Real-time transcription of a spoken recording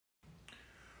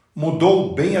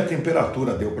Mudou bem a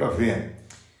temperatura, deu para ver.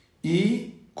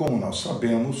 E, como nós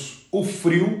sabemos, o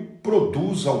frio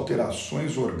produz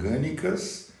alterações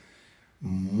orgânicas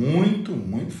muito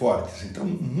fortes. Então,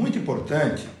 muito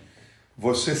importante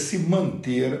você se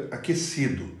manter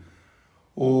aquecido.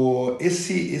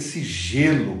 Esse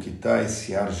gelo que está,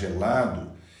 esse ar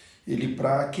gelado, ele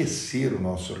para aquecer o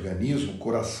nosso organismo, o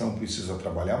coração precisa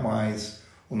trabalhar mais,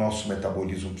 o nosso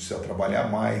metabolismo precisa trabalhar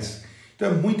mais. Então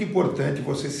é muito importante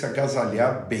você se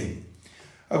agasalhar bem.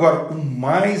 Agora, o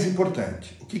mais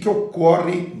importante, o que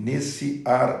ocorre nesse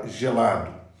ar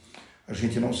gelado? A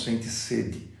gente não sente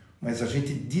sede, mas a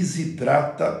gente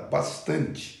desidrata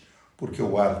bastante, porque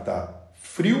o ar está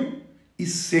frio e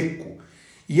seco.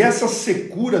 E essa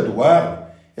secura do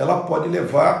ar, ela pode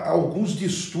levar a alguns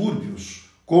distúrbios,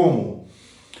 como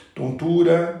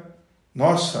tontura,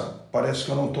 nossa, parece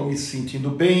que eu não estou me sentindo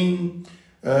bem,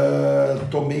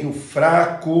 estou meio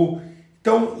fraco.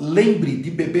 Então, lembre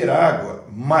de beber água,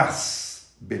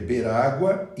 mas beber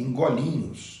água em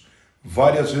golinhos,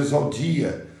 várias vezes ao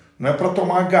dia. Não é para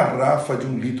tomar a garrafa de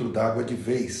 1 litro d'água de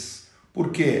vez.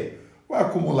 Por quê? Vai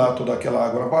acumular toda aquela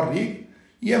água na barriga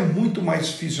e é muito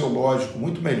mais fisiológico,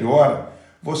 muito melhor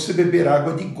você beber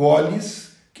água de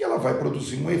goles, que ela vai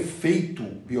produzir um efeito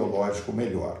biológico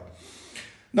melhor.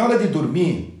 Na hora de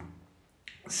dormir,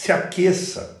 se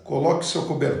aqueça, coloque seu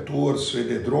cobertor, seu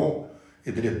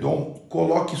edredom,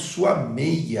 coloque sua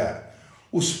meia.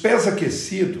 Os pés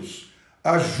aquecidos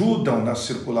ajudam na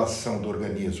circulação do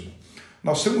organismo.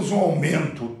 Nós temos um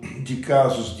aumento de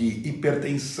casos de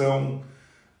hipertensão,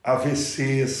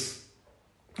 AVCs,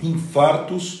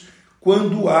 infartos,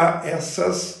 quando há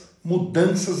essas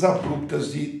mudanças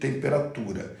abruptas de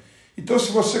temperatura. Então,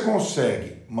 se você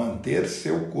consegue manter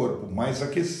seu corpo mais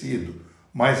aquecido,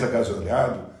 mais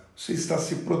agasalhado, você está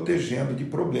se protegendo de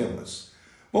problemas.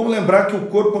 Vamos lembrar que o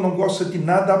corpo não gosta de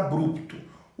nada abrupto,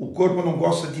 o corpo não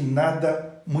gosta de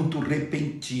nada muito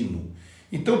repentino.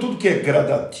 Então, tudo que é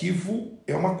gradativo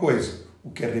é uma coisa,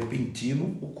 o que é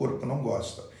repentino, o corpo não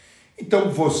gosta. Então,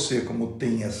 você, como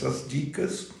tem essas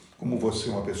dicas, como você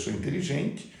é uma pessoa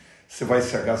inteligente, você vai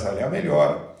se agasalhar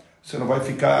melhor, você não vai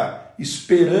ficar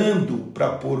esperando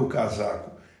para pôr o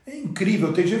casaco. É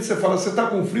incrível, tem gente que você fala, você está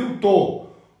com frio? Tô.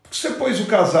 Por que você pôs o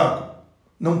casaco?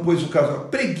 Não pôs o casaco.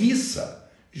 Preguiça.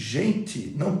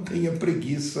 Gente, não tenha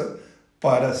preguiça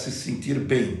para se sentir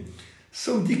bem.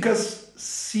 São dicas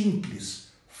simples,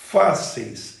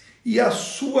 fáceis. E a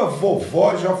sua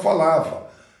vovó já falava,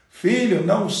 filho,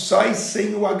 não sai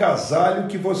sem o agasalho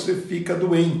que você fica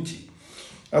doente.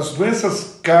 As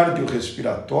doenças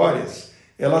cardiorrespiratórias,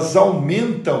 elas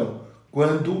aumentam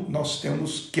quando nós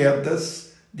temos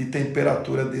quedas de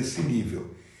temperatura desse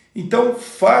nível. Então,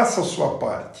 faça a sua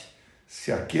parte.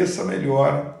 Se aqueça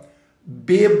melhor,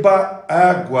 beba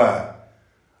água.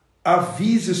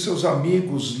 Avise seus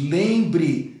amigos,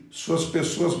 lembre suas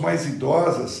pessoas mais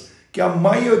idosas que a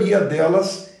maioria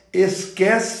delas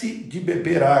esquece de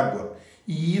beber água.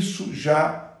 E isso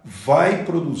já vai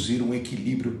produzir um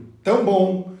equilíbrio tão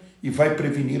bom e vai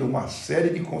prevenir uma série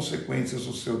de consequências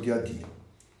no seu dia a dia.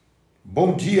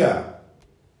 Bom dia!